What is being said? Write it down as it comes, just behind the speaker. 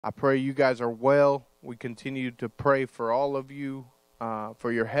I pray you guys are well. We continue to pray for all of you,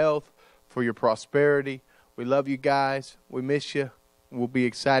 for your health, for your prosperity. We love you guys. We miss you. We'll be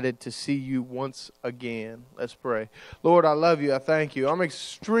excited to see you once again. Let's pray. Lord, I love you. I thank you. I'm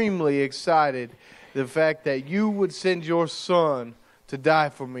extremely excited the fact that you would send your son to die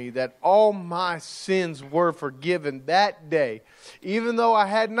for me, that all my sins were forgiven that day. Even though I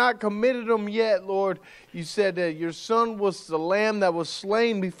had not committed them yet, Lord, you said that your son was the lamb that was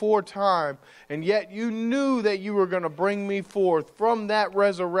slain before time, and yet you knew that you were going to bring me forth from that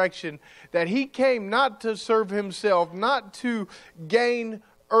resurrection, that he came not to serve himself, not to gain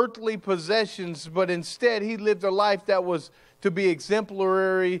earthly possessions, but instead he lived a life that was to be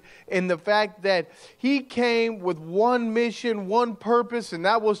exemplary in the fact that he came with one mission, one purpose, and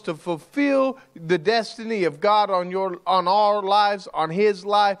that was to fulfill the destiny of God on our lives, on his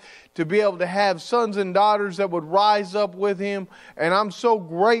life, to be able to have sons and daughters that would rise up with him. And I'm so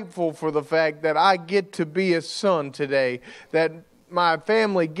grateful for the fact that I get to be a son today, that my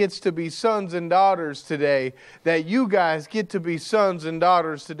family gets to be sons and daughters today, that you guys get to be sons and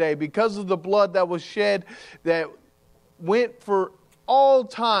daughters today because of the blood that was shed, that went for all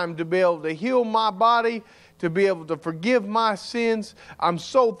time to be able to heal my body, to be able to forgive my sins. I'm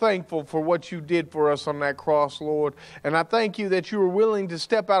so thankful for what you did for us on that cross, Lord. And I thank you that you were willing to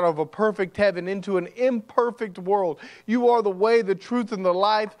step out of a perfect heaven into an imperfect world. You are the way, the truth, and the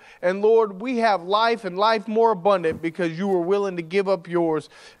life. And Lord, we have life and life more abundant because you were willing to give up yours.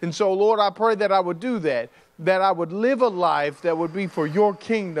 And so, Lord, I pray that I would do that I would live a life that would be for your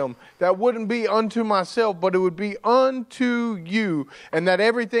kingdom, that wouldn't be unto myself, but it would be unto you, and that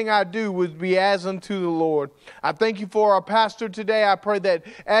everything I do would be as unto the Lord. I thank you for our pastor today. I pray that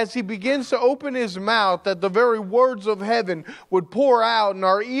as he begins to open his mouth, that the very words of heaven would pour out, and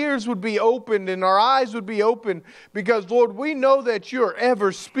our ears would be opened, and our eyes would be opened, because, Lord, we know that you're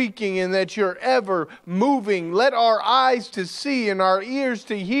ever speaking and that you're ever moving. Let our eyes to see and our ears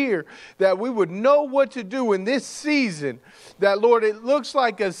to hear, that we would know what to do in this season, that, Lord, it looks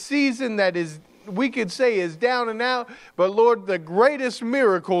like a season that is, we could say, is down and out, but Lord, the greatest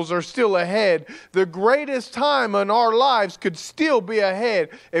miracles are still ahead. The greatest time in our lives could still be ahead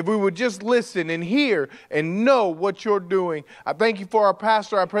if we would just listen and hear and know what you're doing. I thank you for our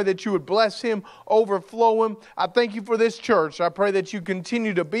pastor. I pray that you would bless him, overflow him. I thank you for this church. I pray that you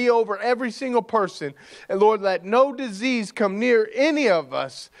continue to be over every single person. And Lord, let no disease come near any of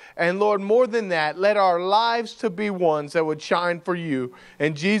us. And Lord, more than that, let our lives to be ones that would shine for you.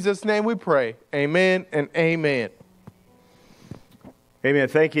 In Jesus' name we pray. Amen and amen. Amen.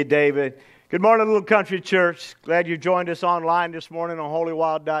 Thank you, David. Good morning, Little Country Church. Glad you joined us online this morning on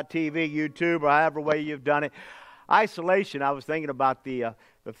holywild.tv, YouTube, or however way you've done it. Isolation, I was thinking about the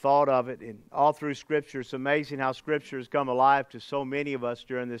thought of it, and all through Scripture. It's amazing how Scripture has come alive to so many of us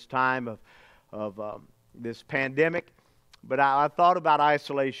during this time of this pandemic. But I thought about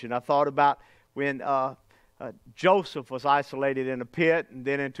isolation. I thought about when Joseph was isolated in a pit and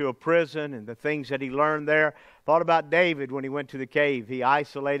then into a prison and the things that he learned there. Thought about David when he went to the cave. He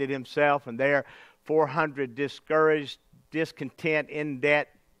isolated himself, and there 400 discouraged, discontent, in debt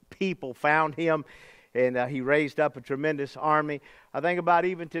people found him, and he raised up a tremendous army. I think about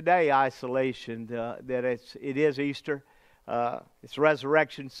even today, isolation, that it is Easter. It's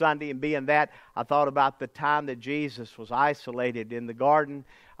Resurrection Sunday, and being that, I thought about the time that Jesus was isolated in the garden,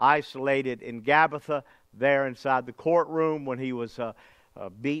 isolated in Gabbatha, there inside the courtroom when he was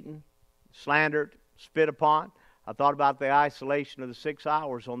beaten, slandered, spit upon. I thought about the isolation of the 6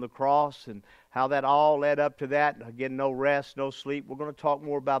 hours on the cross and how that all led up to that. Again, no rest, no sleep. We're going to talk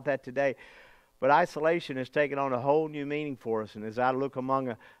more about that today. But isolation has taken on a whole new meaning for us. And as I look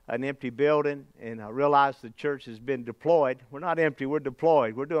among an empty building and I realize the church has been deployed, we're not empty, we're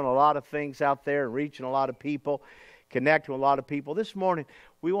deployed. We're doing a lot of things out there and reaching a lot of people, connecting with a lot of people. This morning,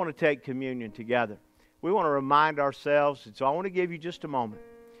 we want to take communion together. We want to remind ourselves, and so I want to give you just a moment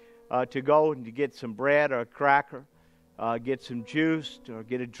to go and to get some bread or a cracker, get some juice, or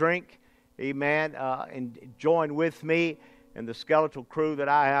get a drink, amen, and join with me and the skeletal crew that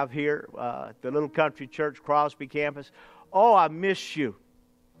I have here at the Little Country Church Crosby campus. Oh, I miss you.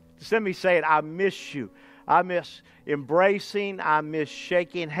 Just let me say it, I miss you. I miss embracing, I miss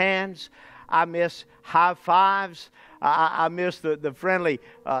shaking hands, I miss high fives. I miss the friendly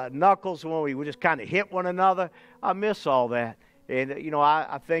knuckles when we would just kind of hit one another. I miss all that. And, you know,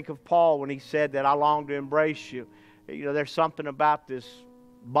 I think of Paul when he said that I long to embrace you. You know, there's something about this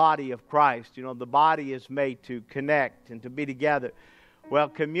body of Christ. You know, the body is made to connect and to be together. Well,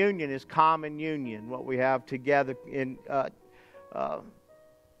 communion is common union, what we have together in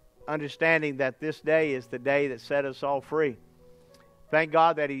understanding that this day is the day that set us all free. Thank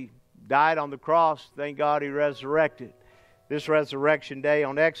God that He died on the cross. Thank God He resurrected. This resurrection day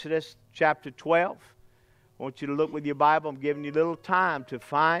on Exodus chapter 12. I want you to look with your Bible. I'm giving you a little time to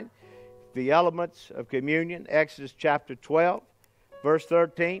find the elements of communion. Exodus chapter 12, verse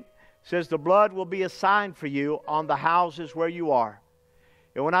 13 says, "The blood will be a sign for you on the houses where you are.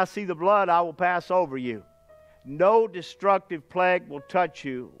 And when I see the blood, I will pass over you. No destructive plague will touch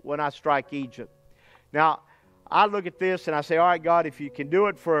you when I strike Egypt." Now, I look at this and I say, all right, God, if you can do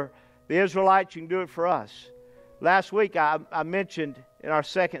it for the Israelites, you can do it for us. Last week, I mentioned in our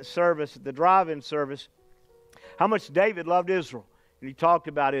second service, the drive-in service, how much David loved Israel. And he talked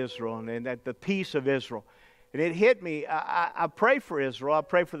about Israel and that the peace of Israel. And it hit me. I pray for Israel. I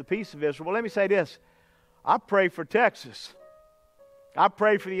pray for the peace of Israel. Well, let me say this. I pray for Texas. I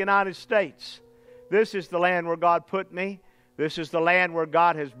pray for the United States. This is the land where God put me. This is the land where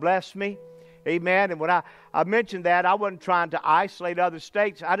God has blessed me. Amen. And when I mentioned that, I wasn't trying to isolate other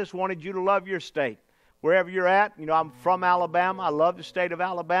states. I just wanted you to love your state. Wherever you're at, you know, I'm from Alabama. I love the state of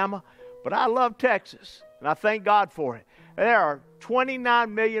Alabama. But I love Texas. And I thank God for it. There are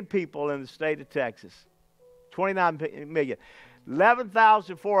 29 million people in the state of Texas. 29 million.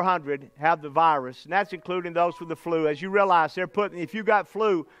 11,400 have the virus, and that's including those with the flu. As you realize, if you got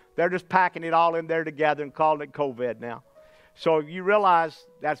flu, they're just packing it all in there together and calling it COVID now. So you realize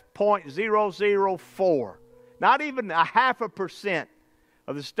that's 0.004. Not even 0.5%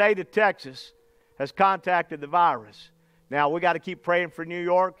 of the state of Texas has contacted the virus. Now, we got to keep praying for New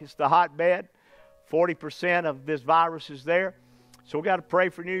York. It's the hotbed. 40% of this virus is there. So we got to pray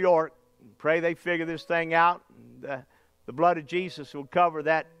for New York. Pray they figure this thing out. The blood of Jesus will cover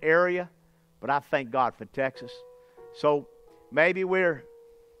that area. But I thank God for Texas. So maybe we're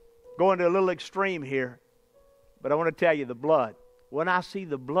going to a little extreme here. But I want to tell you the blood. When I see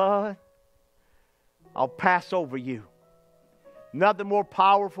the blood, I'll pass over you. Nothing more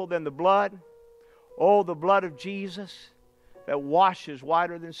powerful than the blood. Oh, the blood of Jesus that washes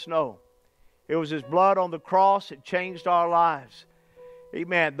whiter than snow. It was His blood on the cross that changed our lives.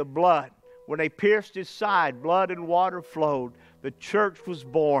 Amen. The blood. When they pierced His side, blood and water flowed. The church was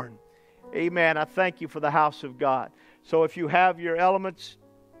born. Amen. I thank you for the house of God. So if you have your elements,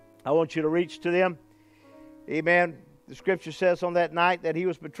 I want you to reach to them. Amen. The scripture says on that night that He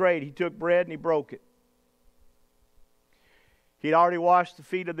was betrayed, He took bread and He broke it. He'd already washed the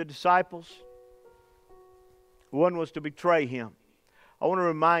feet of the disciples. One was to betray Him. I want to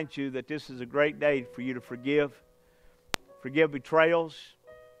remind you that this is a great day for you to forgive. Forgive betrayals.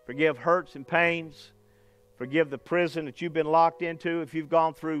 Forgive hurts and pains. Forgive the prison that you've been locked into. If you've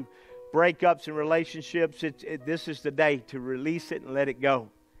gone through breakups in relationships, this is the day to release it and let it go.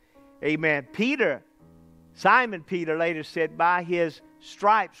 Amen. Simon Peter later said, by His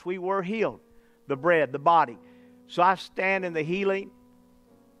stripes we were healed. The bread, the body. So I stand in the healing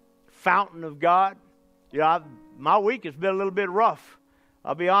fountain of God. You know, my week has been a little bit rough.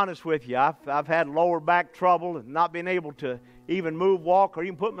 I'll be honest with you. I've had lower back trouble and not been able to even move, walk, or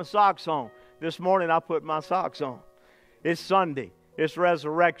even put my socks on. This morning I put my socks on. It's Sunday. It's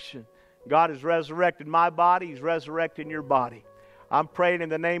resurrection. God has resurrected my body. He's resurrecting your body. I'm praying in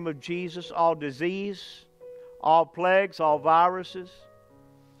the name of Jesus, all disease, all plagues, all viruses,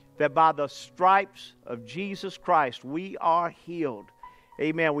 that by the stripes of Jesus Christ we are healed.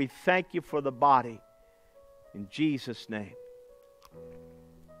 Amen. We thank you for the body. In Jesus' name.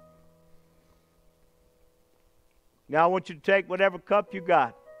 Now I want you to take whatever cup you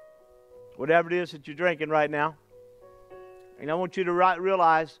got, whatever it is that you're drinking right now, and I want you to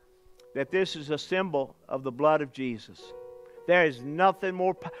realize that this is a symbol of the blood of Jesus. There is nothing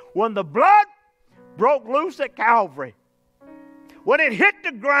more when the blood broke loose at Calvary, when it hit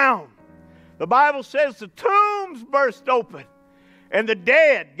the ground, the Bible says the tombs burst open and the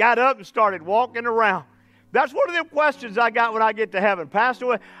dead got up and started walking around. That's one of them questions I got when I get to heaven.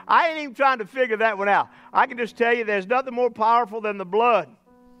 Pastor, I ain't even trying to figure that one out. I can just tell you there's nothing more powerful than the blood.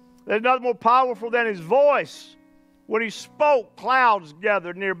 There's nothing more powerful than His voice. When He spoke, clouds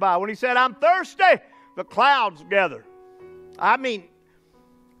gathered nearby. When He said, I'm thirsty, the clouds gathered. I mean,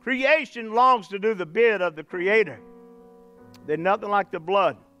 creation longs to do the bid of the Creator. There's nothing like the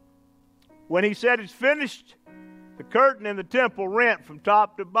blood. When He said it's finished, the curtain in the temple rent from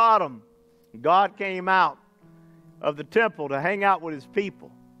top to bottom. God came out of the temple to hang out with His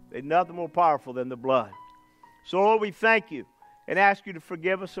people. There's nothing more powerful than the blood. So, Lord, we thank You and ask You to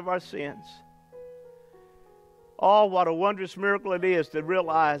forgive us of our sins. Oh, what a wondrous miracle it is to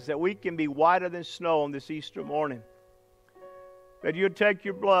realize that we can be whiter than snow on this Easter morning. That You'd take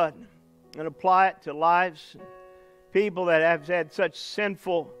Your blood and apply it to lives, people that have had such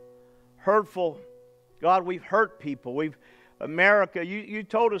sinful, hurtful, God, we've hurt people. America. You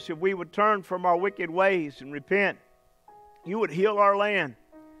told us if we would turn from our wicked ways and repent, you would heal our land.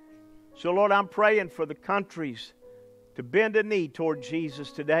 So, Lord, I'm praying for the countries to bend a knee toward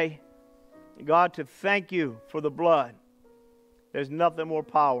Jesus today. God, to thank you for the blood. There's nothing more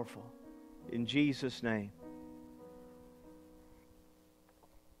powerful. In Jesus' name.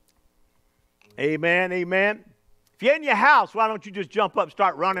 Amen, amen. If you're in your house, why don't you just jump up and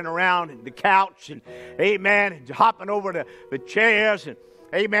start running around the couch and, amen, and hopping over the chairs and,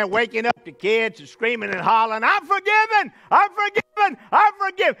 amen, waking up the kids and screaming and hollering, I'm forgiven, I'm forgiven, I'm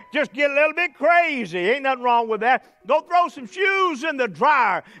forgiven. Just get a little bit crazy. Ain't nothing wrong with that. Go throw some shoes in the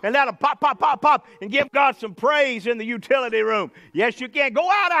dryer and let them pop, pop, pop, pop, and give God some praise in the utility room. Yes, you can. Go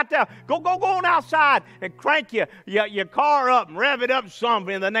out there. Go on outside and crank your car up and rev it up some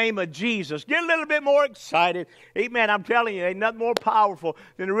in the name of Jesus. Get a little bit more excited. Amen. I'm telling you, ain't nothing more powerful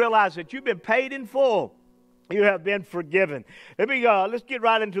than to realize that you've been paid in full. You have been forgiven. Let's get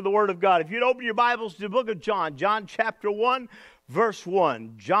right into the Word of God. If you'd open your Bibles to the book of John, John chapter 1, verse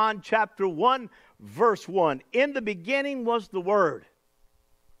 1. John chapter 1, verse 1. In the beginning was the Word.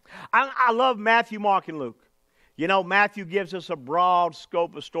 I love Matthew, Mark, and Luke. You know, Matthew gives us a broad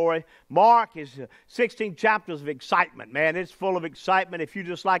scope of story. Mark is 16 chapters of excitement, man. It's full of excitement. If you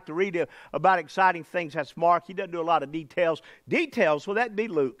just like to read about exciting things, that's Mark. He doesn't do a lot of details. Well, that'd be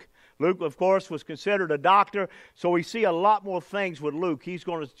Luke. Luke, of course, was considered a doctor, so we see a lot more things with Luke. He's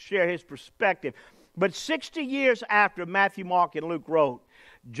going to share his perspective. But 60 years after Matthew, Mark, and Luke wrote,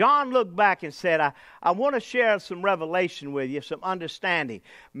 John looked back and said, I want to share some revelation with you, some understanding.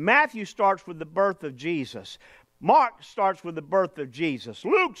 Matthew starts with the birth of Jesus. Mark starts with the birth of Jesus.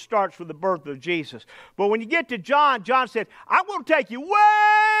 Luke starts with the birth of Jesus. But when you get to John, John said, I'm going to take you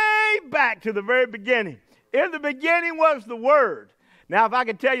way back to the very beginning. In the beginning was the Word. Now, if I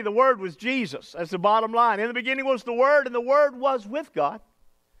could tell you the Word was Jesus, that's the bottom line. In the beginning was the Word, and the Word was with God.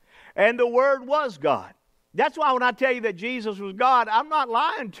 And the Word was God. That's why when I tell you that Jesus was God, I'm not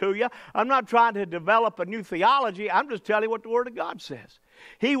lying to you. I'm not trying to develop a new theology. I'm just telling you what the Word of God says.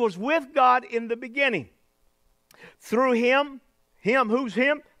 He was with God in the beginning. Through Him, who's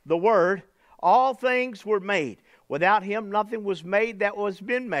Him? The Word, all things were made. Without Him, nothing was made that was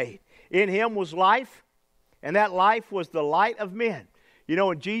been made. In Him was life, and that life was the light of men. You know,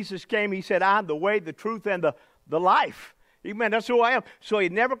 when Jesus came, He said, I'm the way, the truth, and the life. Amen. That's who I am. So He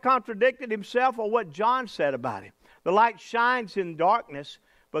never contradicted Himself or what John said about Him. The light shines in darkness,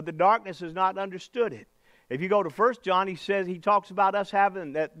 but the darkness has not understood it. If you go to 1 John, he talks about us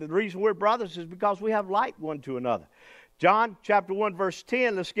having, that the reason we're brothers is because we have light one to another. John chapter 1, verse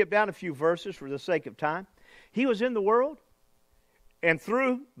 10, let's skip down a few verses for the sake of time. He was in the world, and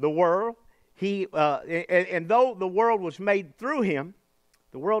through the world, and though the world was made through Him,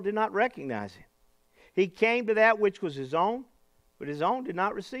 the world did not recognize Him. He came to that which was His own, but His own did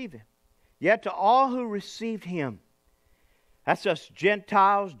not receive Him. Yet to all who received Him, that's us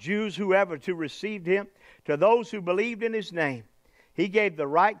Gentiles, Jews, whoever, to received Him, to those who believed in His name, He gave the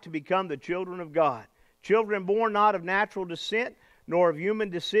right to become the children of God. Children born not of natural descent, nor of human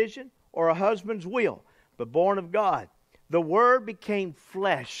decision, or a husband's will, but born of God. The Word became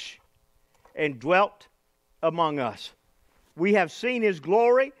flesh and dwelt among us. We have seen His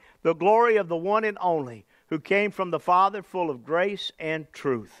glory, the glory of the one and only, who came from the Father, full of grace and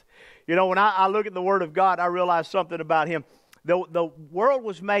truth. You know, when I look at the Word of God, I realize something about Him. The world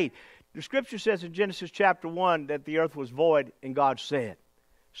was made. The Scripture says in Genesis chapter 1 that the earth was void, and God said.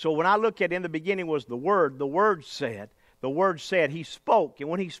 So when I look at in the beginning was the Word said. The Word said, He spoke. And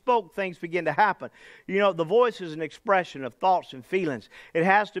when He spoke, things began to happen. You know, the voice is an expression of thoughts and feelings. It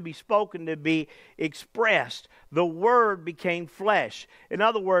has to be spoken to be expressed. The Word became flesh. In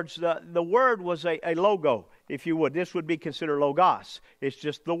other words, the Word was a logo, if you would. This would be considered logos. It's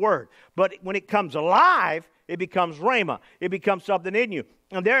just the Word. But when it comes alive, it becomes rhema. It becomes something in you.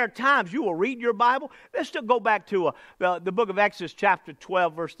 And there are times you will read your Bible. Let's still go back to the book of Exodus chapter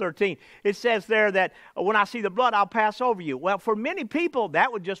 12, verse 13. It says there that when I see the blood, I'll pass over you. Well, for many people,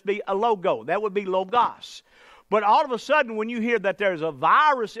 that would just be a logo. That would be logos. But all of a sudden, when you hear that there's a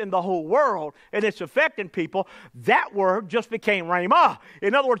virus in the whole world and it's affecting people, that word just became rhema.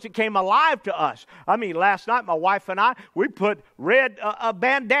 In other words, it came alive to us. I mean, last night, my wife and I, we put red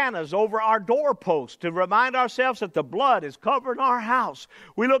bandanas over our doorposts to remind ourselves that the blood is covering our house.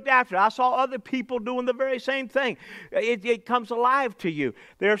 We looked after it. I saw other people doing the very same thing. It comes alive to you.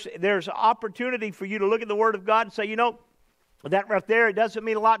 There's opportunity for you to look at the Word of God and say, you know, that right there, it doesn't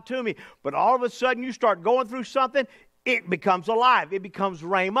mean a lot to me. But all of a sudden, you start going through something, it becomes alive. It becomes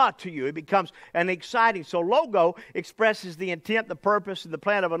rhema to you. It becomes an exciting. So logo expresses the intent, the purpose, and the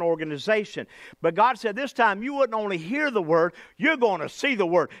plan of an organization. But God said this time you wouldn't only hear the word, you're going to see the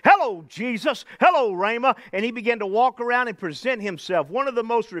word. Hello, Jesus. Hello, rhema. And he began to walk around and present himself. One of the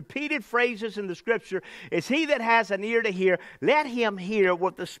most repeated phrases in the scripture is, he that has an ear to hear, let him hear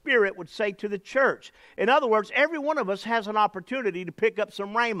what the Spirit would say to the church. In other words, every one of us has an opportunity to pick up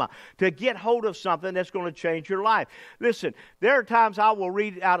some rhema, to get hold of something that's going to change your life. Listen, there are times I will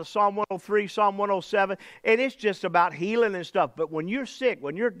read out of Psalm 103, Psalm 107, and it's just about healing and stuff. But when you're sick,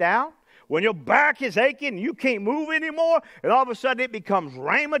 when you're down, when your back is aching, you can't move anymore, and all of a sudden it becomes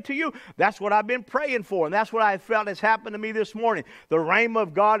rhema to you, that's what I've been praying for, and that's what I felt has happened to me this morning. The rhema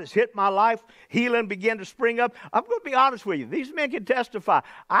of God has hit my life. Healing began to spring up. I'm going to be honest with you. These men can testify.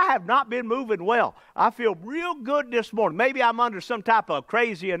 I have not been moving well. I feel real good this morning. Maybe I'm under some type of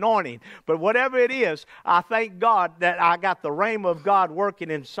crazy anointing, but whatever it is, I thank God that I got the rhema of God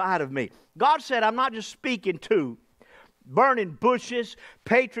working inside of me. God said, I'm not just speaking to burning bushes,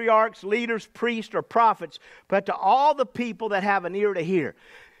 patriarchs, leaders, priests, or prophets, but to all the people that have an ear to hear.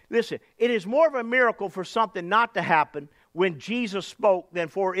 Listen, it is more of a miracle for something not to happen when Jesus spoke than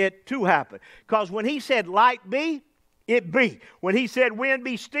for it to happen. Because when he said, light be, it be. When he said, wind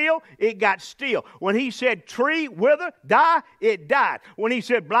be still, it got still. When he said, tree wither, die, it died. When he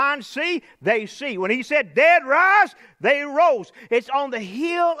said, blind see, they see. When he said, dead rise, they rose. It's on the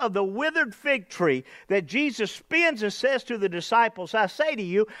heel of the withered fig tree that Jesus spins and says to the disciples, I say to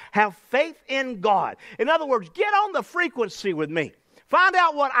you, have faith in God. In other words, get on the frequency with me. Find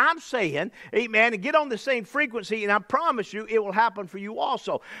out what I'm saying, amen, and get on the same frequency, and I promise you it will happen for you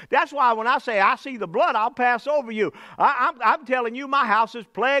also. That's why when I say I see the blood, I'll pass over you. I'm telling you my house is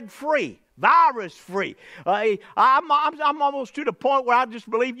plague-free, virus-free. I'm almost to the point where I just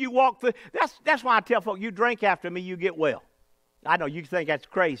believe you walk through. That's why I tell folks, you drink after me, you get well. I know you think that's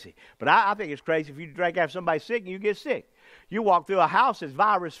crazy, but I think it's crazy if you drink after somebody sick and you get sick. You walk through a house that's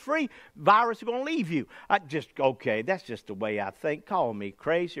virus-free, virus is going to leave you. Okay, that's just the way I think. Call me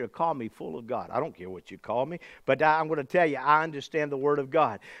crazy or call me full of God. I don't care what you call me, but I'm going to tell you, I understand the Word of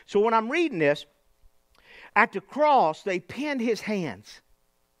God. So when I'm reading this, at the cross, they pinned his hands.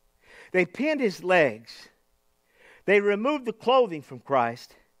 They pinned his legs. They removed the clothing from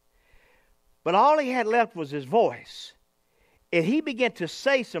Christ, but all he had left was his voice. And he began to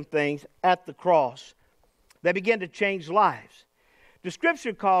say some things at the cross that began to change lives. The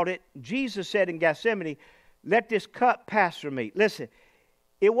scripture called it, Jesus said in Gethsemane, let this cup pass from me. Listen,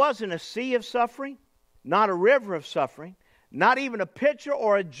 it wasn't a sea of suffering, not a river of suffering, not even a pitcher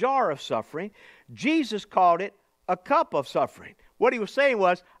or a jar of suffering. Jesus called it a cup of suffering. What he was saying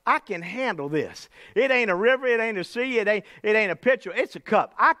was, I can handle this. It ain't a river, it ain't a sea, it ain't a pitcher, it's a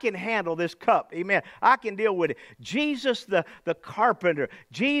cup. I can handle this cup, amen. I can deal with it. Jesus the carpenter,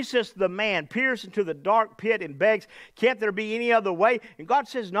 Jesus the man, peers into the dark pit and begs, can't there be any other way? And God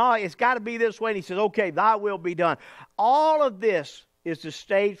says, no, it's got to be this way. And he says, okay, thy will be done. All of this is the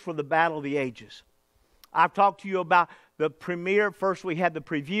stage for the battle of the ages. I've talked to you about the premiere. First we had the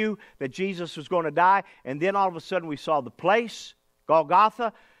preview that Jesus was going to die, and then all of a sudden we saw the place,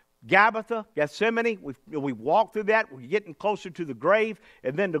 Golgotha, Gabbatha, Gethsemane. We walked through that. We're getting closer to the grave,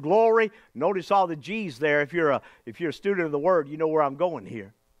 and then the glory. Notice all the G's there. If you're a student of the Word, you know where I'm going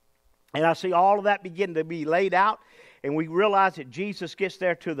here. And I see all of that begin to be laid out, and we realize that Jesus gets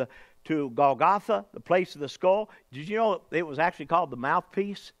there to Golgotha, the place of the skull. Did you know it was actually called the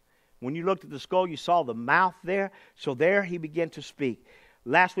mouthpiece? When you looked at the skull, you saw the mouth there. So there he began to speak.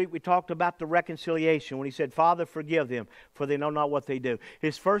 Last week we talked about the reconciliation when he said, Father, forgive them, for they know not what they do.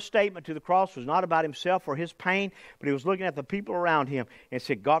 His first statement to the cross was not about himself or his pain, but he was looking at the people around him and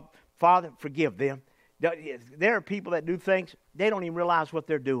said, God, Father, forgive them. There are people that do things, they don't even realize what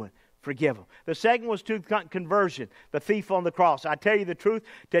they're doing. Forgive them. The second was to conversion, the thief on the cross. I tell you the truth,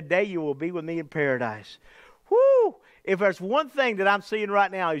 today you will be with me in paradise. Whoo! If there's one thing that I'm seeing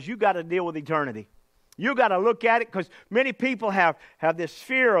right now is you got to deal with eternity. You got to look at it, because many people have this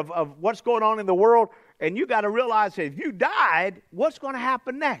fear of what's going on in the world, and you got to realize that if you died, what's going to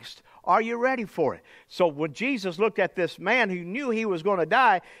happen next? Are you ready for it? So when Jesus looked at this man who knew he was going to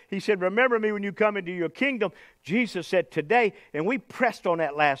die, he said, remember me when you come into your kingdom. Jesus said today, and we pressed on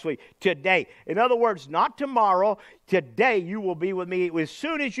that last week, today. In other words, not tomorrow, today you will be with me. As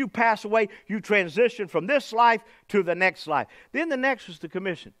soon as you pass away, you transition from this life to the next life. Then the next was the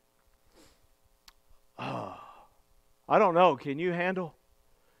commission. I don't know. Can you handle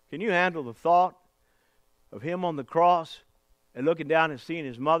the thought of him on the cross and looking down and seeing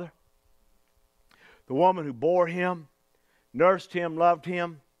his mother? The woman who bore him, nursed him, loved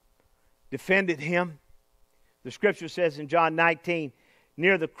him, defended him, The scripture says in John 19,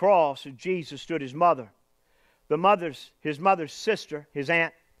 near the cross of Jesus stood his mother. His mother's sister, his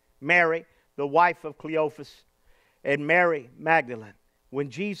aunt, Mary, the wife of Cleophas, and Mary Magdalene. When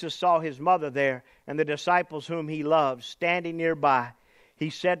Jesus saw his mother there and the disciples whom he loved standing nearby, he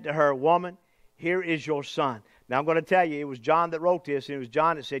said to her, "Woman, here is your son." Now I'm going to tell you, it was John that wrote this, and it was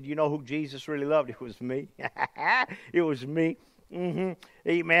John that said, you know who Jesus really loved? It was me. It was me.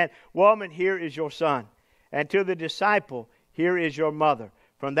 Amen. "Woman, here is your son." And to the disciple, "Here is your mother."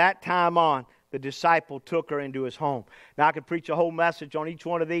 From that time on, the disciple took her into his home. Now, I could preach a whole message on each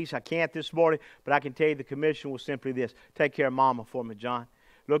one of these. I can't this morning, but I can tell you the commission was simply this. Take care of Mama for me, John.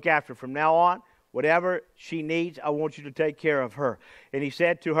 Look after her. From now on, whatever she needs, I want you to take care of her. And he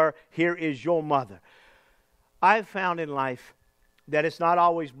said to her, "Here is your mother." I've found in life that it's not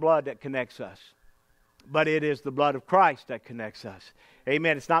always blood that connects us, but it is the blood of Christ that connects us.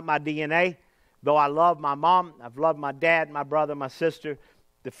 Amen. It's not my DNA. Though I love my mom, I've loved my dad, my brother, my sister,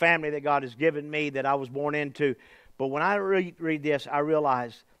 the family that God has given me that I was born into. But when I read this, I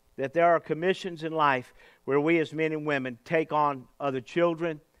realize that there are commissions in life where we as men and women take on other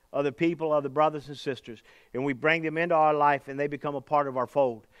children, other people, other brothers and sisters, and we bring them into our life and they become a part of our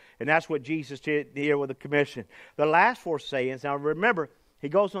fold. And that's what Jesus did here with the commission. The last four sayings, now remember, he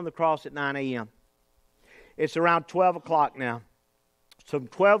goes on the cross at 9 a.m. It's around 12 o'clock now. So from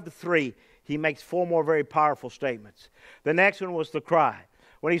 12 to 3, he makes four more very powerful statements. The next one was the cry.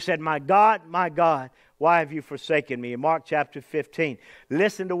 When he said, my God, why have you forsaken me?" In Mark chapter 15.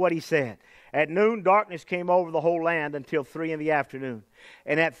 Listen to what he said. "At noon, darkness came over the whole land until 3 in the afternoon.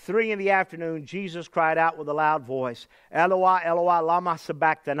 And at 3 in the afternoon, Jesus cried out with a loud voice, 'Eloi, Eloi, lama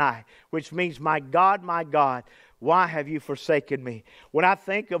sabachthani,' which means, my God, why have you forsaken me?" When I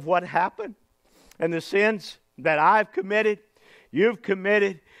think of what happened and the sins that I've committed, you've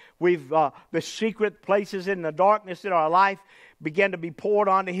committed, the secret places in the darkness in our life began to be poured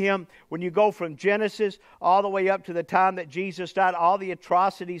onto him. When you go from Genesis all the way up to the time that Jesus died, all the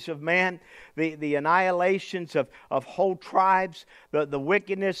atrocities of man, the annihilations of whole tribes, the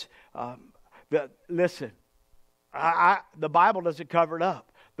wickedness. Listen, the Bible doesn't cover it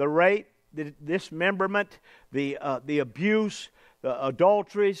up. The rape, the dismemberment, the abuse, the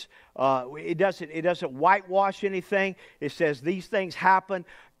adulteries. It doesn't whitewash anything. It says these things happen.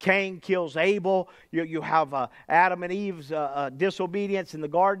 Cain kills Abel. You have Adam and Eve's disobedience in the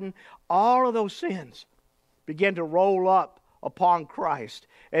garden. All of those sins begin to roll up upon Christ.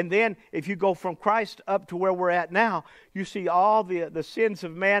 And then if you go from Christ up to where we're at now, you see all the sins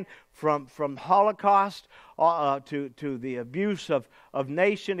of man from Holocaust to the abuse of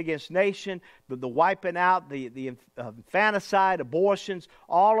nation against nation, the wiping out, the infanticide, abortions,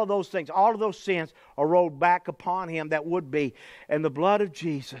 all of those things, all of those sins are rolled back upon him that would be. And the blood of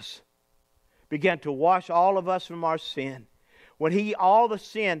Jesus began to wash all of us from our sin. When all the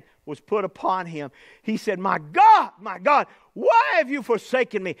sin was put upon him, he said, my God, why have you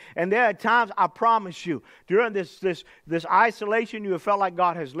forsaken me?" And there are times, I promise you, during this isolation, you have felt like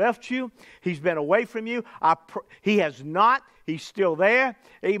God has left you. He's been away from you. He has not. He's still there.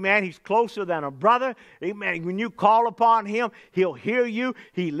 Amen. He's closer than a brother. Amen. When you call upon him, he'll hear you.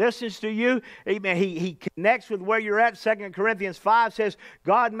 He listens to you. Amen. He connects with where you're at. 2 Corinthians 5 says,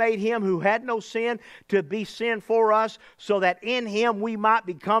 God made him who had no sin to be sin for us, so that in him we might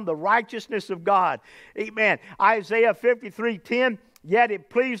become the righteousness of God. Amen. Isaiah 53:10. "Yet it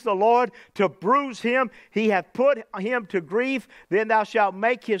pleased the Lord to bruise him. He hath put him to grief. Then thou shalt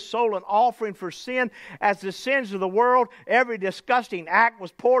make his soul an offering for sin. As the sins of the world, every disgusting act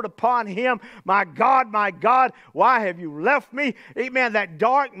was poured upon him. My God, why have you left me?" Amen. That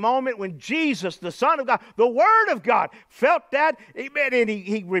dark moment when Jesus, the Son of God, the Word of God, felt that. Amen. And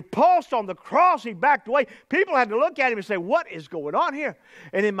he repulsed on the cross. He backed away. People had to look at him and say, what is going on here?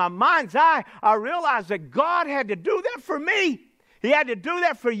 And in my mind's eye, I realized that God had to do that for me. He had to do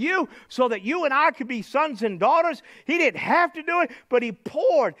that for you so that you and I could be sons and daughters. He didn't have to do it, but he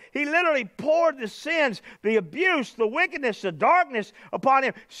literally poured the sins, the abuse, the wickedness, the darkness upon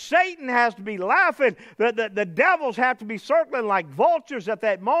him. Satan has to be laughing. The devils have to be circling like vultures at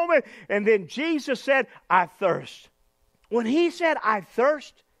that moment. And then Jesus said, "I thirst." When he said, "I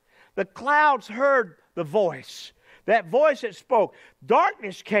thirst," the clouds heard the voice. That voice that spoke.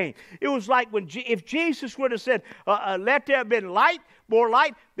 Darkness came. It was like if Jesus would have said, let there have been more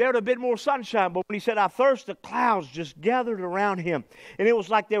light, there would have been more sunshine. But when he said, "I thirst," the clouds just gathered around him. And it was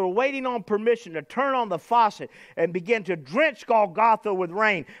like they were waiting on permission to turn on the faucet and begin to drench Golgotha with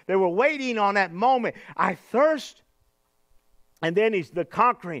rain. They were waiting on that moment. "I thirst." And then the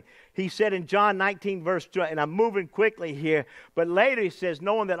conquering. He said in John 19, verse 2, and I'm moving quickly here, but later he says,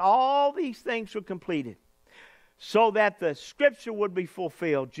 knowing that all these things were completed. so that the scripture would be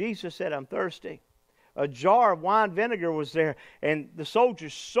fulfilled. Jesus said, I'm thirsty. A jar of wine vinegar was there, and the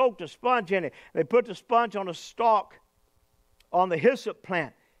soldiers soaked a sponge in it. They put the sponge on a stalk on the hyssop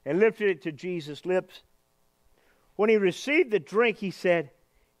plant and lifted it to Jesus' lips. When he received the drink, he said,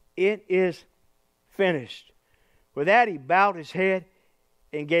 it is finished. With that, he bowed his head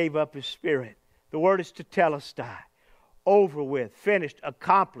and gave up his spirit. The word is tetelestai. Over with, finished,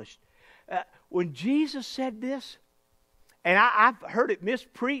 accomplished. When Jesus said this, and I've heard it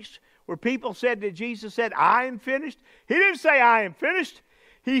mispreached, where people said that Jesus said, I am finished. He didn't say, I am finished.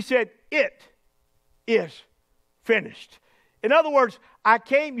 He said, it is finished. In other words, I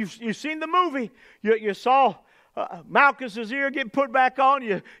came, you've seen the movie. You saw Malchus's ear get put back on.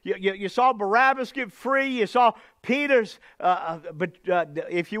 You saw Barabbas get free. You saw Peter's,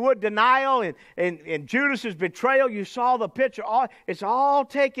 if you would, denial and Judas's betrayal. You saw the picture. It's all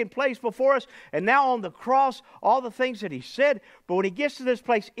taking place before us. And now on the cross, all the things that he said. But when he gets to this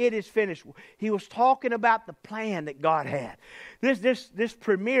place, it is finished. He was talking about the plan that God had. This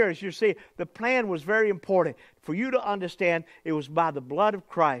premiere, as you see, the plan was very important. For you to understand, it was by the blood of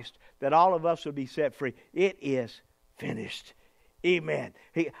Christ that all of us would be set free. It is finished. Amen.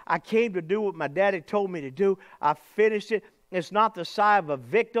 I came to do what my daddy told me to do. I finished it. It's not the sigh of a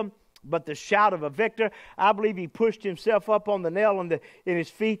victim, but the shout of a victor. I believe he pushed himself up on the nail in his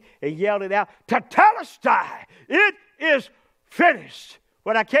feet and yelled it out, Tetelestai! It is finished.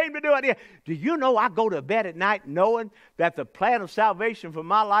 What I came to do, I did. Do you know I go to bed at night knowing that the plan of salvation for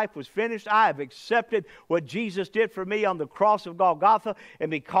my life was finished? I have accepted what Jesus did for me on the cross of Golgotha. And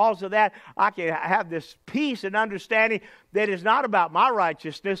because of that, I can have this peace and understanding that is not about my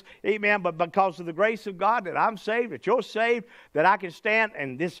righteousness, amen, but because of the grace of God that I'm saved, that you're saved, that I can stand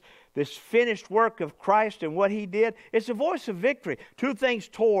and this finished work of Christ and what he did. It's a voice of victory. Two things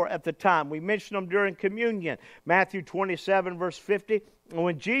tore at the time. We mentioned them during communion. Matthew 27, verse 50.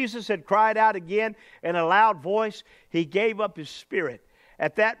 When Jesus had cried out again in a loud voice, he gave up his spirit.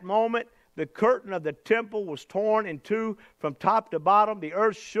 At that moment, the curtain of the temple was torn in two from top to bottom. The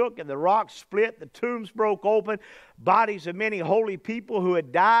earth shook and the rocks split. The tombs broke open. Bodies of many holy people who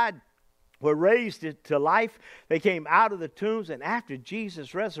had died were raised to life. They came out of the tombs, and after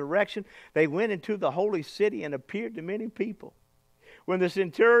Jesus' resurrection, they went into the holy city and appeared to many people. When the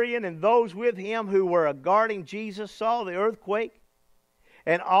centurion and those with him who were guarding Jesus saw the earthquake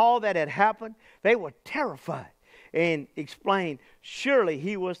and all that had happened, they were terrified and explained, surely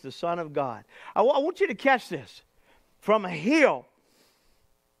he was the Son of God. I want you to catch this. From a hill,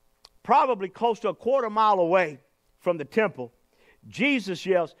 probably close to a quarter mile away from the temple, Jesus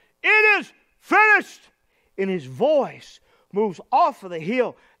yells, it is finished! And his voice moves off of the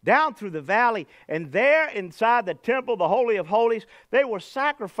hill, down through the valley, and there inside the temple, the Holy of Holies, they were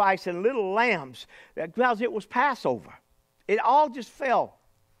sacrificing little lambs because it was Passover. It all just fell.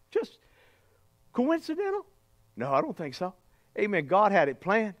 Just coincidental? No, I don't think so. Amen. God had it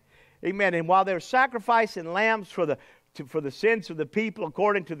planned. Amen. And while they were sacrificing lambs for the sins of the people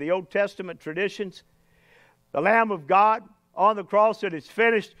according to the Old Testament traditions, the Lamb of God on the cross said it's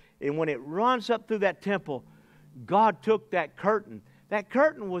finished. And when it runs up through that temple, God took that curtain. That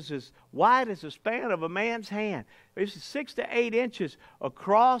curtain was as wide as the span of a man's hand. It was 6 to 8 inches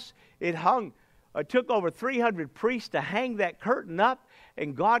across. It hung. It took over 300 priests to hang that curtain up.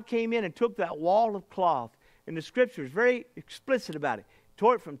 And God came in and took that wall of cloth. And the Scripture is very explicit about it.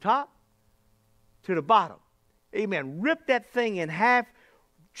 Tore it from top to the bottom. Amen. Ripped that thing in half.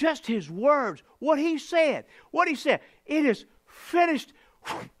 Just his words. What he said. What he said. It is finished.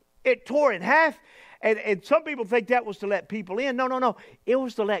 It tore in half. And some people think that was to let people in. No. It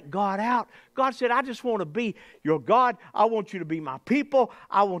was to let God out. God said, I just want to be your God. I want you to be my people.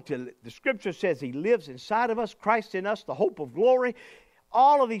 The Scripture says he lives inside of us, Christ in us, the hope of glory.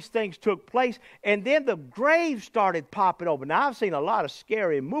 All of these things took place. And then the grave started popping open. Now, I've seen a lot of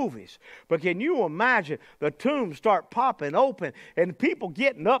scary movies. But can you imagine the tombs start popping open and people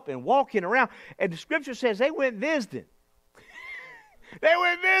getting up and walking around? And the Scripture says they went visiting. They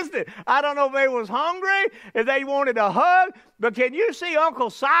went visiting. I don't know if they was hungry, if they wanted a hug, but can you see Uncle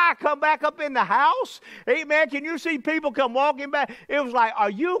Si come back up in the house? Amen. Can you see people come walking back? It was like, are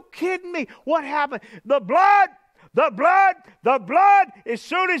you kidding me? What happened? The blood. As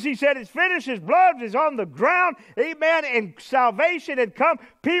soon as he said it's finished, his blood is on the ground. Amen. And salvation had come.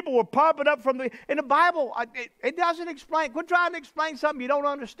 People were popping up in the Bible, it doesn't explain. Quit trying to explain something you don't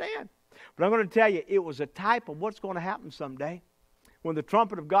understand. But I'm going to tell you, it was a type of what's going to happen someday. When the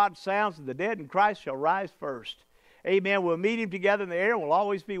trumpet of God sounds, and the dead in Christ shall rise first. Amen. We'll meet him together in the air, and we'll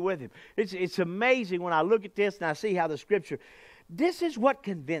always be with him. It's amazing when I look at this and I see how the Scripture, this is what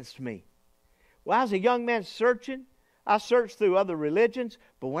convinced me. Well, I was a young man searching. I searched through other religions.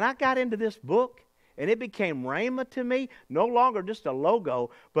 But when I got into this book, and it became Rhema to me, no longer just a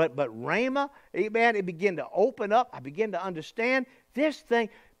logo, but Rhema, amen, it began to open up. I began to understand this thing.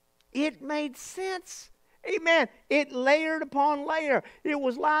 It made sense. Amen. It layered upon layer. It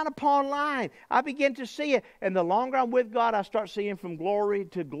was line upon line. I began to see it. And the longer I'm with God, I start seeing from glory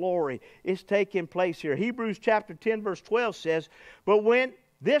to glory. It's taking place here. Hebrews chapter 10 verse 12 says, but when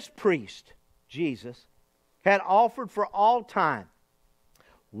this priest, Jesus, had offered for all time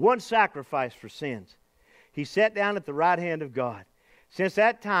one sacrifice for sins, he sat down at the right hand of God. Since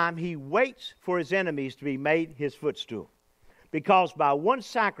that time, he waits for his enemies to be made his footstool. Because by one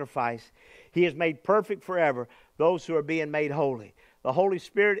sacrifice, he has made perfect forever those who are being made holy. The Holy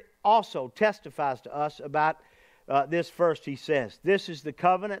Spirit also testifies to us about this verse. He says, this is the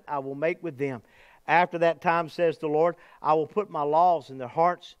covenant I will make with them. After that time, says the Lord, I will put my laws in their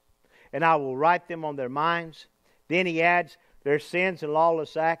hearts, and I will write them on their minds. Then he adds, their sins and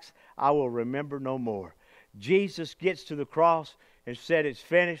lawless acts I will remember no more. Jesus gets to the cross and said, it's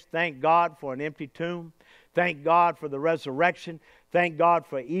finished. Thank God for an empty tomb. Thank God for the resurrection. Thank God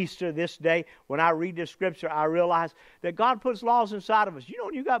for Easter this day. When I read this scripture, I realize that God puts laws inside of us. You know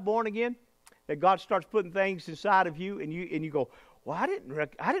when you got born again, that God starts putting things inside of you, and you go, well, I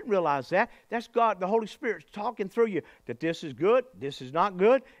didn't realize that. That's God, the Holy Spirit, talking through you that this is good, this is not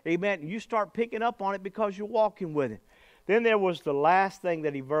good. Amen. And you start picking up on it because you're walking with Him. Then there was the last thing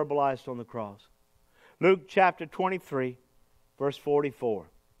that He verbalized on the cross. Luke chapter 23, verse 44.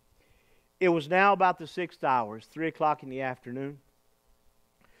 It was now about the 6th hour, 3 o'clock in the afternoon.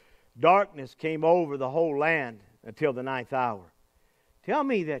 Darkness came over the whole land until the 9th hour. Tell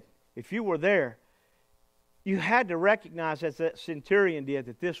me that if you were there, you had to recognize, as that centurion did,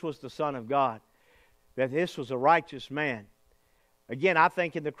 that this was the Son of God, that this was a righteous man. Again, I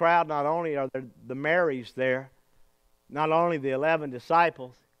think in the crowd not only are there the Marys there, not only the 11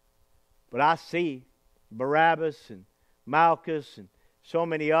 disciples, but I see Barabbas and Malchus and so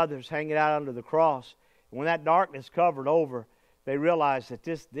many others hanging out under the cross. And when that darkness covered over, they realized that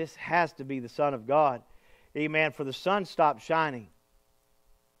this has to be the Son of God. Amen. For the sun stopped shining.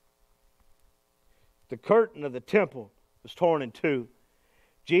 The curtain of the temple was torn in two.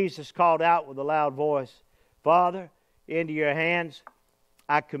 Jesus called out with a loud voice, Father, into your hands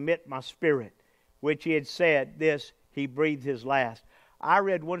I commit my spirit. Which He had said this, He breathed His last. I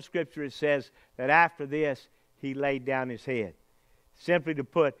read one scripture that says that after this, He laid down His head. Simply to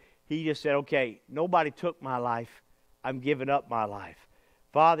put, He just said, okay, nobody took my life. I'm giving up my life.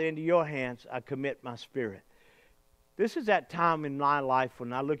 Father, into your hands I commit my spirit. This is that time in my life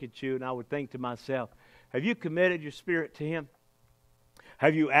when I look at you and I would think to myself, have you committed your spirit to Him?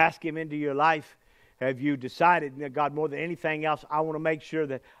 Have you asked Him into your life? Have you decided, that God, more than anything else, I want to make sure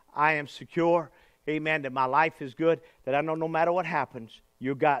that I am secure, amen, that my life is good, that I know no matter what happens,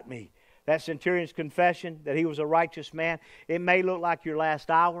 you got me. That centurion's confession that he was a righteous man, it may look like your last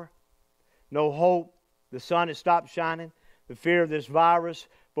hour. No hope. The sun has stopped shining. The fear of this virus.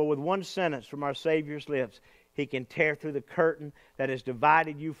 But with one sentence from our Savior's lips, He can tear through the curtain that has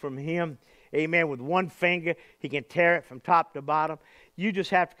divided you from Him. Amen. With one finger, He can tear it from top to bottom. You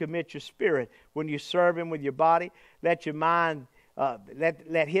just have to commit your spirit. When you serve Him with your body, let your mind,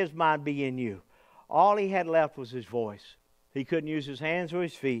 let His mind be in you. All He had left was His voice. He couldn't use His hands or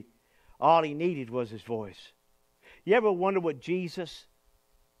His feet. All He needed was His voice. You ever wonder what Jesus'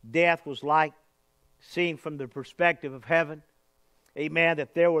 death was like, seen from the perspective of heaven? Amen.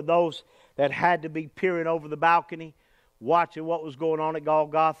 That there were those that had to be peering over the balcony, watching what was going on at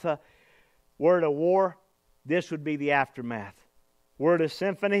Golgotha. Word of war, this would be the aftermath. Word of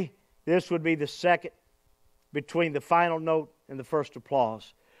symphony, this would be the second between the final note and the first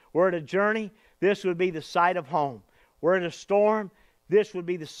applause. Word of journey, this would be the sight of home. Word of storm, this would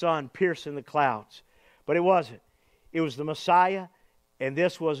be the sun piercing the clouds. But it wasn't. It was the Messiah, and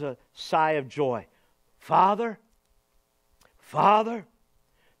this was a sigh of joy. Father, Father,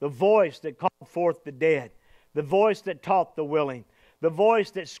 the voice that called forth the dead, the voice that taught the willing, the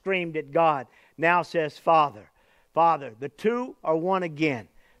voice that screamed at God, now says, Father, Father. The two are one again.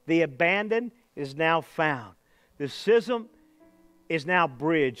 The abandoned is now found. The schism is now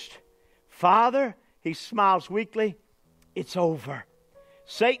bridged. Father, He smiles weakly, it's over.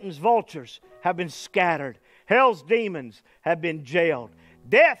 Satan's vultures have been scattered. Hell's demons have been jailed.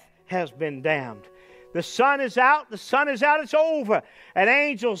 Death has been damned. The sun is out. The sun is out. It's over. An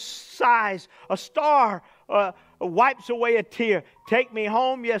angel sighs. A star wipes away a tear. Take me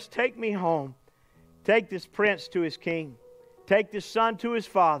home. Yes, take me home. Take this prince to his king. Take this son to his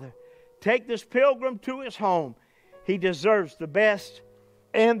father. Take this pilgrim to his home. He deserves the best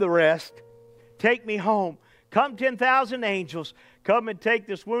and the rest. Take me home. Come 10,000 angels. Come and take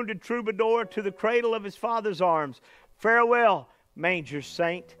this wounded troubadour to the cradle of his Father's arms. Farewell, manger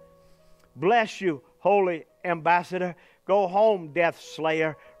saint. Bless you, holy ambassador. Go home, death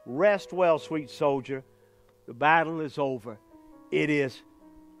slayer. Rest well, sweet soldier. The battle is over. It is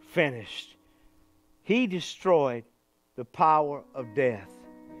finished. He destroyed the power of death.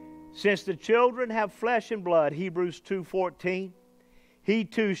 Since the children have flesh and blood, Hebrews 2:14, He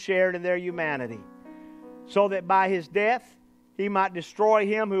too shared in their humanity, so that by His death He might destroy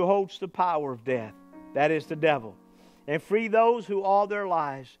him who holds the power of death, that is the devil, and free those who all their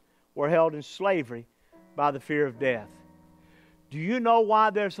lives were held in slavery by the fear of death. Do you know why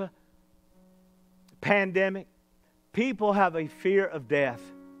there's a pandemic? People have a fear of death.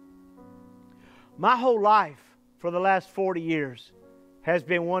 My whole life for the last 40 years has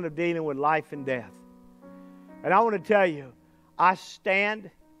been one of dealing with life and death. And I want to tell you, I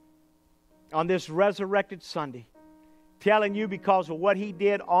stand on this resurrected Sunday telling you, because of what He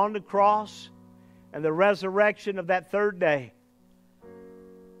did on the cross and the resurrection of that third day,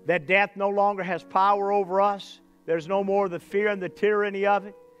 that death no longer has power over us. There's no more the fear and the tyranny of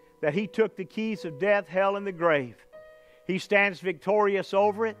it. That He took the keys of death, hell, and the grave. He stands victorious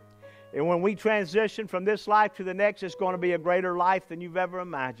over it. And when we transition from this life to the next, it's going to be a greater life than you've ever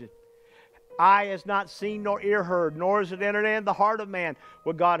imagined. Eye has not seen nor ear heard, nor has it entered in the heart of man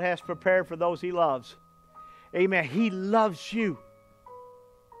what God has prepared for those He loves. Amen. He loves you.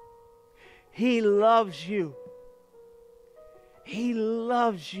 He loves you. He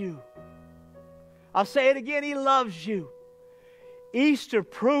loves you. I'll say it again. He loves you. Easter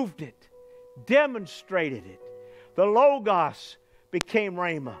proved it, demonstrated it. The Logos became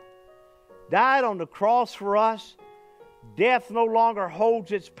Rhema, died on the cross for us. Death no longer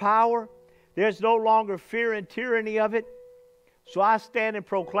holds its power. There's no longer fear and tyranny of it. So I stand and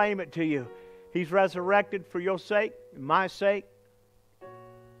proclaim it to you. He's resurrected for your sake and my sake.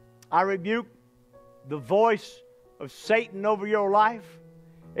 I rebuke the voice of Satan over your life.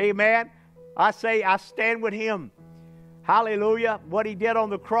 Amen. I say I stand with Him. Hallelujah. What He did on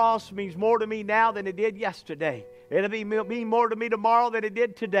the cross means more to me now than it did yesterday. It'll mean more to me tomorrow than it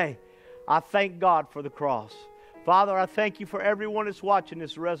did today. I thank God for the cross. Father, I thank You for everyone that's watching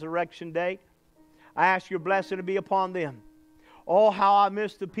this resurrection day. I ask Your blessing to be upon them. Oh, how I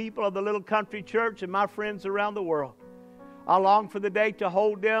miss the people of the little country church and my friends around the world. I long for the day to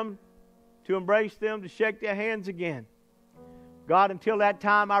hold them, to embrace them, to shake their hands again. God, until that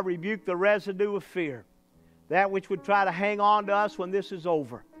time, I rebuke the residue of fear, that which would try to hang on to us when this is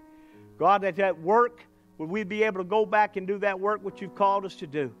over. God, that work, would we be able to go back and do that work which You've called us to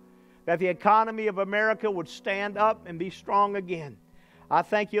do? That the economy of America would stand up and be strong again. I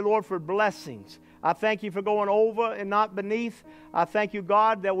thank You, Lord, for blessings. I thank You for going over and not beneath. I thank You,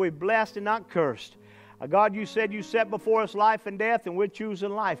 God, that we're blessed and not cursed. God, You said You set before us life and death, and we're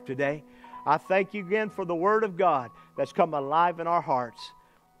choosing life today. I thank You again for the Word of God that's come alive in our hearts.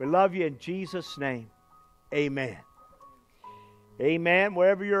 We love You in Jesus' name. Amen. Amen.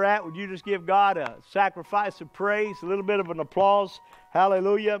 Wherever you're at, would you just give God a sacrifice of praise, a little bit of an applause?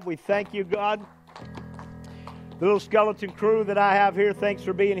 Hallelujah. We thank You, God. The little skeleton crew that I have here, thanks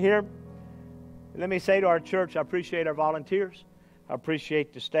for being here. Let me say to our church, I appreciate our volunteers. I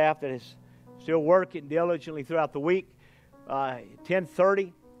appreciate the staff that is still working diligently throughout the week.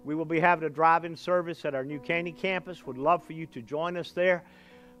 10:30, we will be having a drive-in service at our New Caney campus. Would love for you to join us there.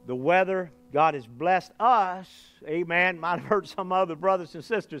 The weather, God has blessed us. Amen. Might have hurt some other brothers and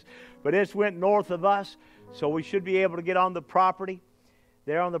sisters, but it's went north of us, so we should be able to get on the property.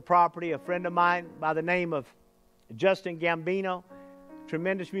 There on the property, a friend of mine by the name of Justin Gambino,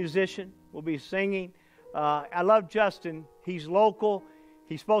 tremendous musician, will be singing. I love Justin. He's local.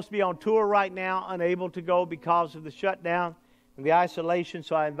 He's supposed to be on tour right now, unable to go because of the shutdown and the isolation,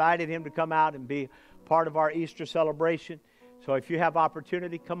 so I invited him to come out and be part of our Easter celebration. So if you have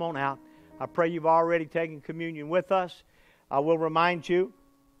opportunity, come on out. I pray you've already taken communion with us. I will remind you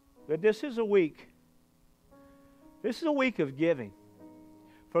that this is a week. This is a week of giving.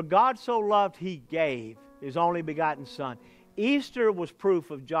 For God so loved, He gave His only begotten Son. Easter was proof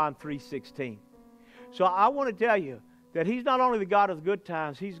of John 3:16. So I want to tell you that He's not only the God of the good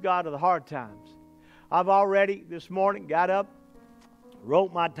times, He's God of the hard times. I've already this morning got up,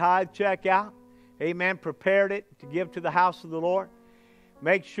 wrote my tithe check out. Amen. Prepared it to give to the house of the Lord.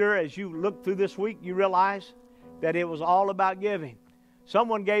 Make sure as you look through this week, you realize that it was all about giving.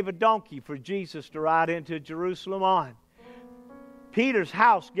 Someone gave a donkey for Jesus to ride into Jerusalem on. Peter's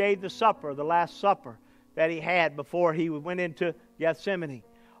house gave the supper, the Last Supper that he had before he went into Gethsemane.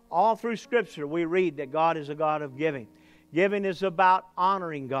 All through Scripture we read that God is a God of giving. Giving is about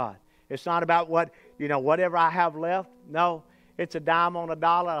honoring God. It's not about whatever I have left. No, it's a dime on a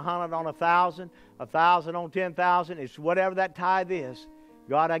dollar, 100 on 1,000, 1,000 on 10,000. It's whatever that tithe is.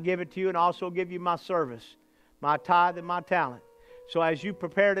 God, I give it to you and also give you my service, my tithe and my talent. So as you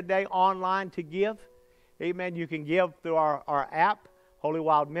prepare today online to give, amen, you can give through our app, Holy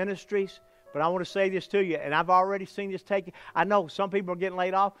Wild Ministries. But I want to say this to you, and I've already seen this taken. I know some people are getting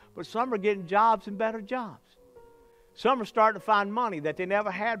laid off, but some are getting jobs and better jobs. Some are starting to find money that they never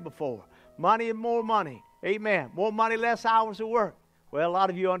had before. Money and more money. Amen. More money, less hours of work. Well, a lot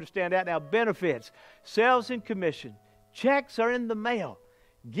of you understand that now. Benefits, sales and commission, checks are in the mail,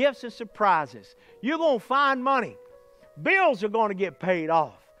 gifts and surprises. You're going to find money. Bills are going to get paid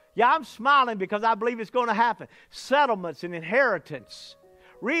off. Yeah, I'm smiling because I believe it's going to happen. Settlements and inheritance.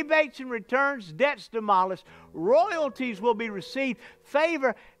 Rebates and returns, debts demolished, royalties will be received,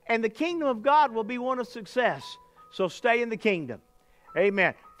 favor, and the kingdom of God will be one of success. So stay in the kingdom.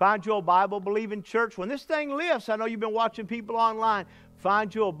 Amen. Find you a Bible-believing church. When this thing lifts, I know you've been watching people online.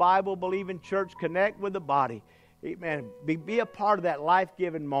 Find you a Bible-believing church. Connect with the body. Amen. Be a part of that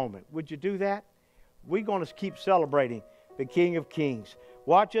life-giving moment. Would you do that? We're going to keep celebrating the King of Kings.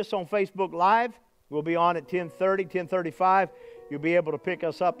 Watch us on Facebook Live. We'll be on at 10:30, 10:35. You'll be able to pick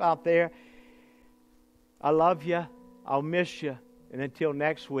us up out there. I love you. I'll miss you. And until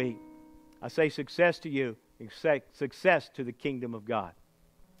next week, I say success to you and success to the kingdom of God.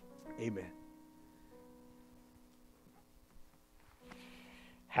 Amen.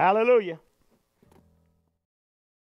 Hallelujah.